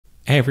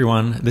Hey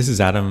everyone, this is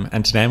Adam,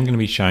 and today I'm going to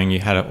be showing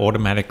you how to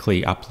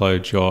automatically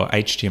upload your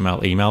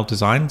HTML email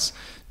designs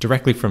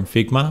directly from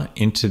Figma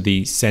into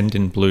the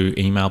Sendinblue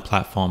email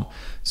platform.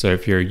 So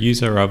if you're a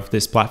user of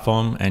this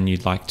platform and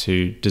you'd like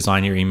to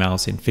design your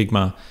emails in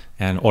Figma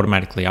and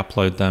automatically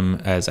upload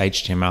them as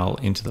HTML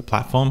into the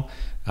platform,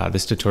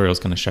 this tutorial is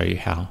going to show you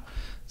how.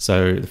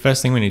 So the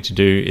first thing we need to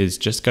do is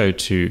just go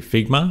to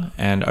Figma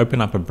and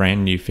open up a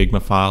brand new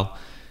Figma file.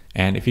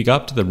 And if you go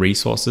up to the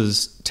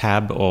resources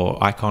tab or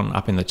icon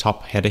up in the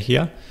top header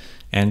here,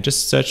 and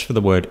just search for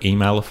the word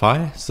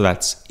Emailify, so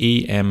that's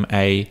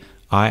Emailify,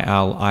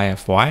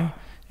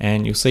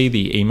 and you'll see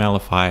the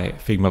Emailify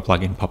Figma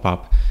plugin pop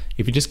up.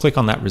 If you just click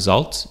on that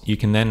result, you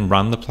can then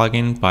run the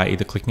plugin by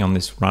either clicking on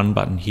this run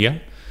button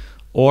here,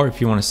 or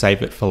if you want to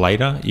save it for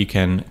later, you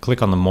can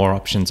click on the more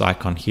options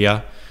icon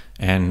here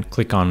and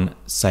click on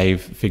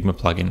Save Figma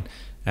Plugin,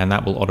 and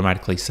that will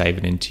automatically save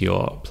it into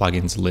your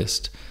plugins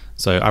list.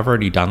 So I've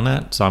already done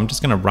that. So I'm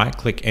just going to right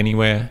click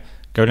anywhere,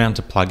 go down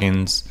to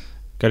plugins,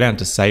 go down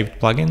to saved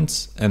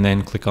plugins, and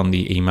then click on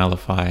the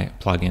Emailify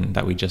plugin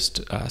that we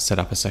just set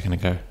up a second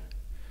ago.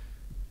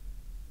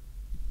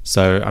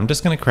 So I'm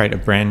just going to create a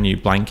brand new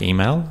blank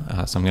email.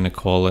 So I'm going to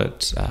call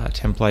it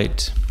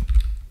template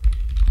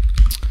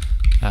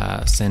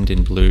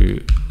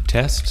Sendinblue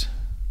test.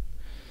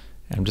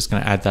 And I'm just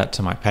going to add that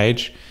to my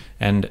page.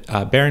 And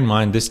bear in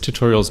mind, this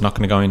tutorial is not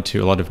going to go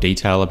into a lot of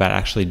detail about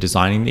actually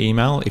designing the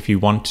email. If you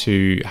want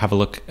to have a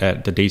look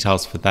at the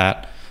details for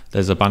that,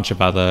 there's a bunch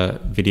of other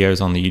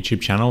videos on the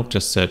YouTube channel.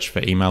 Just search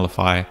for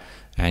Emailify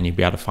and you'll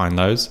be able to find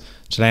those.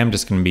 Today I'm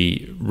just going to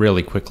be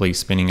really quickly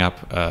spinning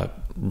up a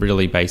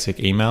really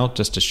basic email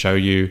just to show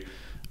you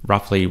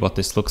roughly what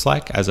this looks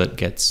like as it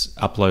gets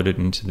uploaded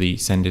into the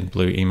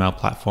Sendinblue email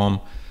platform.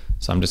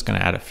 So I'm just going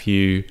to add a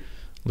few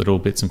little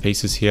bits and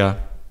pieces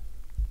here,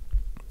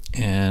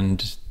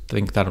 and I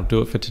think that'll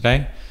do it for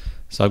today.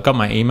 So I've got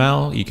my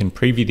email. You can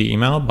preview the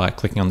email by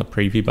clicking on the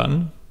preview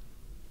button.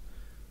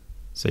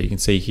 So you can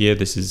see here,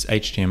 this is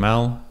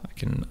HTML. I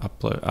can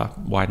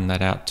widen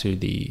that out to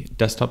the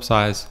desktop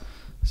size,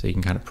 so you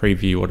can kind of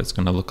preview what it's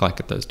going to look like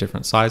at those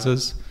different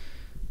sizes.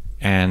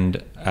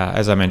 And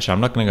as I mentioned, I'm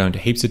not going to go into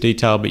heaps of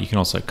detail, but you can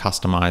also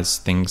customize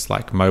things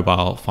like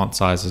mobile font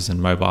sizes and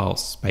mobile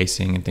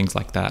spacing and things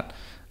like that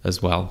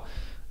as well.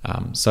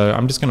 So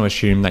I'm just going to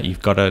assume that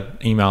you've got an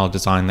email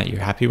design that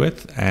you're happy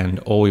with, and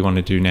all we want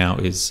to do now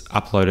is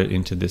upload it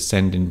into the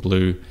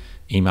Sendinblue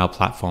email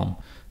platform.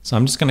 So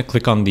I'm just going to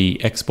click on the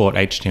Export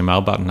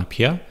HTML button up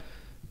here,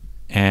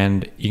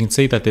 and you can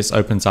see that this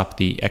opens up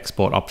the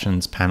Export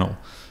Options panel.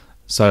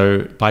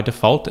 So by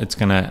default, it's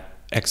going to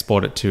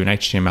export it to an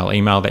HTML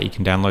email that you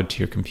can download to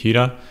your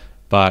computer.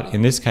 But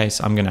in this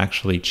case, I'm going to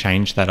actually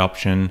change that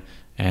option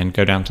and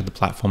go down to the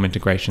platform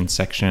integration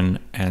section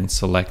and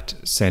select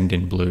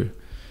Sendinblue.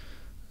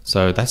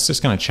 So that's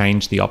just going to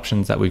change the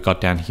options that we've got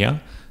down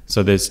here.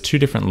 So there's two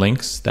different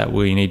links that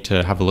we need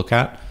to have a look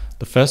at.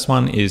 The first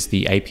one is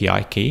the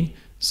API key.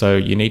 So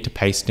you need to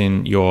paste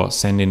in your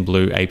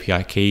Sendinblue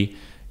API key.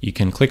 You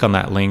can click on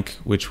that link,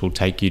 which will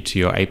take you to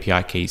your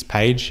API keys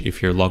page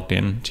if you're logged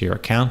in to your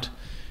account.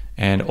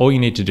 And all you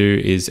need to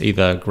do is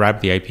either grab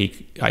the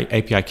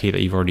API key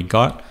that you've already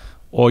got,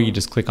 or you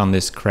just click on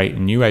this Create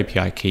New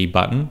API Key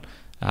button.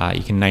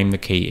 You can name the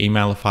key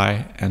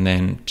Emailify and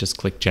then just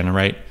click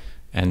Generate.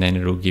 And then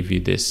it'll give you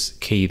this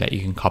key that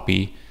you can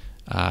copy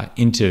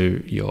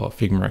into your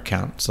Figma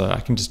account. So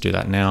I can just do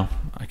that now.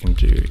 I can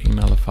do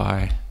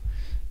Emailify,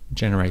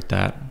 generate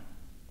that.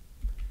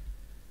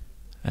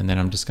 And then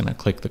I'm just going to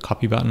click the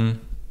copy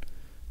button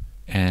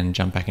and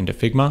jump back into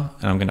Figma.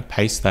 And I'm going to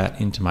paste that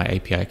into my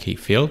API key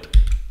field.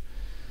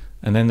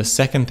 And then the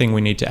second thing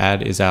we need to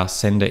add is our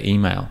sender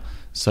email.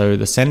 So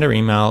the sender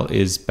email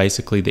is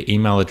basically the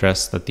email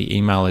address that the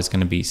email is going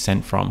to be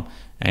sent from.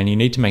 And you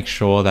need to make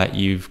sure that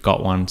you've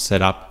got one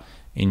set up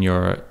in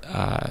your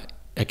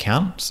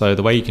account. So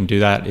the way you can do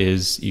that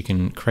is you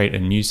can create a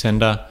new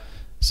sender.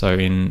 So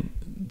in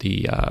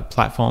the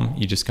platform,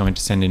 you just go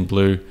into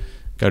Sendinblue,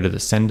 go to the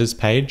senders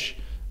page.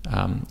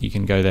 You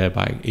can go there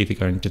by either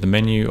going to the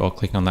menu or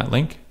clicking on that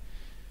link.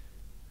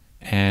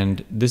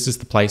 And this is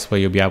the place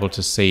where you'll be able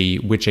to see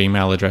which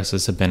email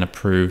addresses have been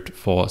approved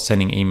for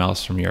sending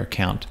emails from your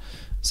account.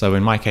 So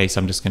in my case,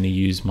 I'm just going to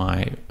use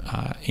my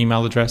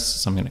email address.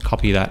 So I'm going to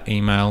copy that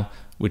email,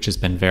 which has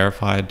been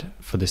verified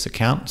for this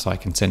account. So I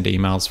can send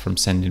emails from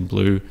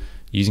Sendinblue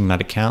using that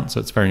account.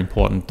 So it's very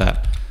important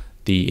that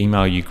the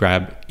email you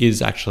grab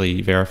is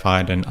actually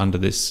verified and under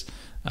this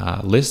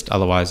list.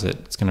 Otherwise,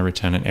 it's going to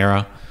return an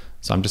error.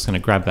 So I'm just going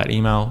to grab that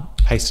email,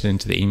 paste it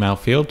into the email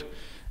field.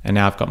 And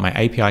now I've got my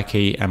API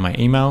key and my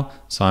email.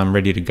 So I'm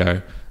ready to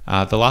go.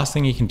 The last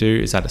thing you can do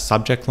is add a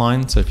subject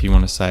line. So if you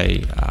want to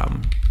say,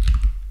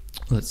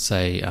 let's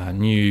say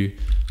new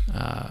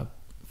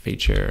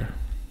feature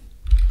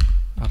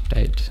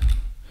update.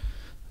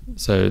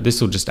 So this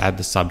will just add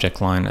the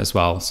subject line as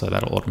well, so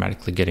that'll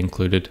automatically get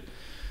included.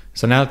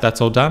 So now that that's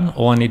all done,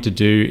 all I need to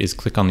do is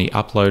click on the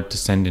upload to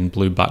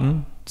Sendinblue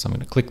button. So I'm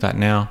going to click that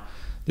now.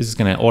 This is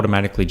going to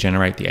automatically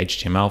generate the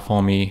HTML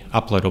for me,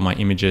 upload all my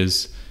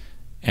images,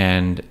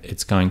 and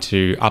it's going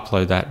to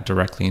upload that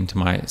directly into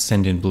my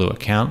Sendinblue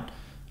account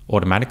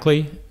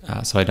automatically,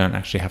 so I don't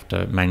actually have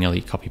to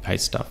manually copy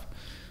paste stuff.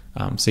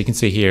 So you can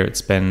see here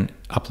it's been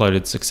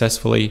uploaded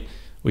successfully.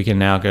 We can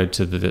now go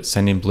to the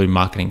Sendinblue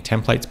marketing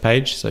templates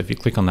page. So if you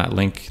click on that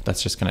link,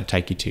 that's just going to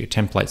take you to your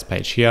templates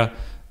page here.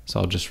 So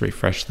I'll just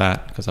refresh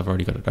that because I've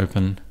already got it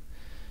open.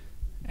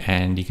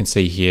 And you can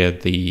see here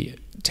the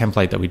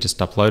template that we just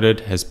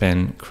uploaded has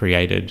been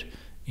created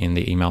in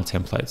the email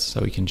templates.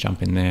 So we can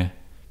jump in there.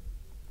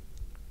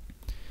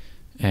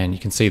 And you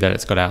can see that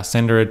it's got our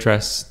sender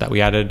address that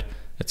we added.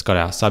 It's got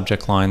our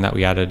subject line that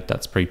we added,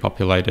 that's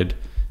pre-populated.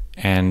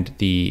 And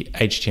the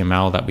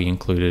HTML that we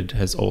included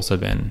has also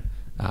been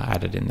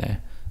added in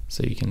there.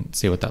 So you can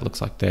see what that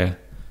looks like there.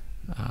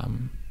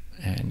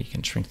 And you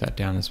can shrink that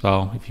down as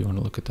well if you want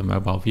to look at the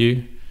mobile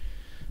view.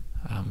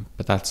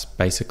 But that's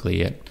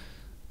basically it.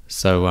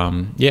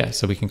 So yeah,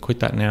 so we can quit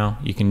that now.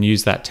 You can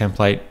use that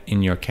template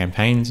in your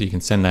campaigns. You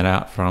can send that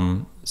out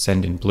from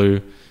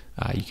Sendinblue.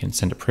 You can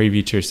send a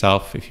preview to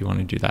yourself if you want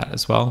to do that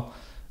as well.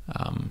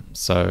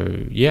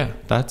 So yeah,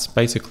 that's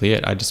basically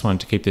it. I just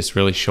wanted to keep this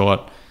really short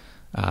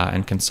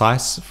and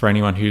concise for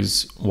anyone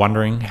who's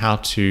wondering how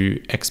to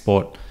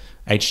export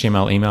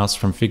HTML emails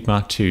from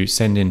Figma to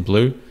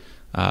Sendinblue.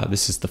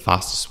 This is the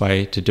fastest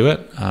way to do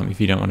it.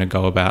 If you don't want to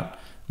go about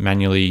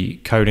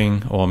manually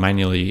coding or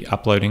manually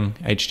uploading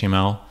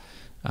HTML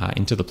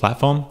into the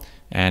platform.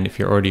 And if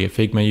you're already a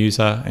Figma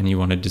user and you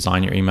want to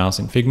design your emails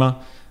in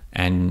Figma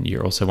and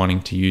you're also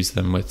wanting to use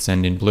them with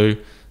Sendinblue,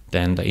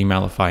 then the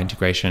Emailify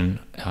integration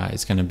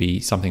is going to be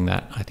something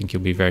that I think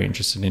you'll be very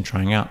interested in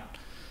trying out.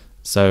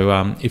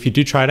 So if you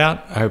do try it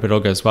out, I hope it all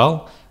goes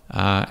well.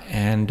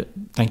 And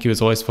thank you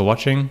as always for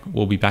watching.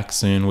 We'll be back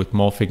soon with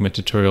more Figma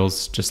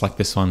tutorials just like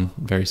this one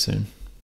very soon.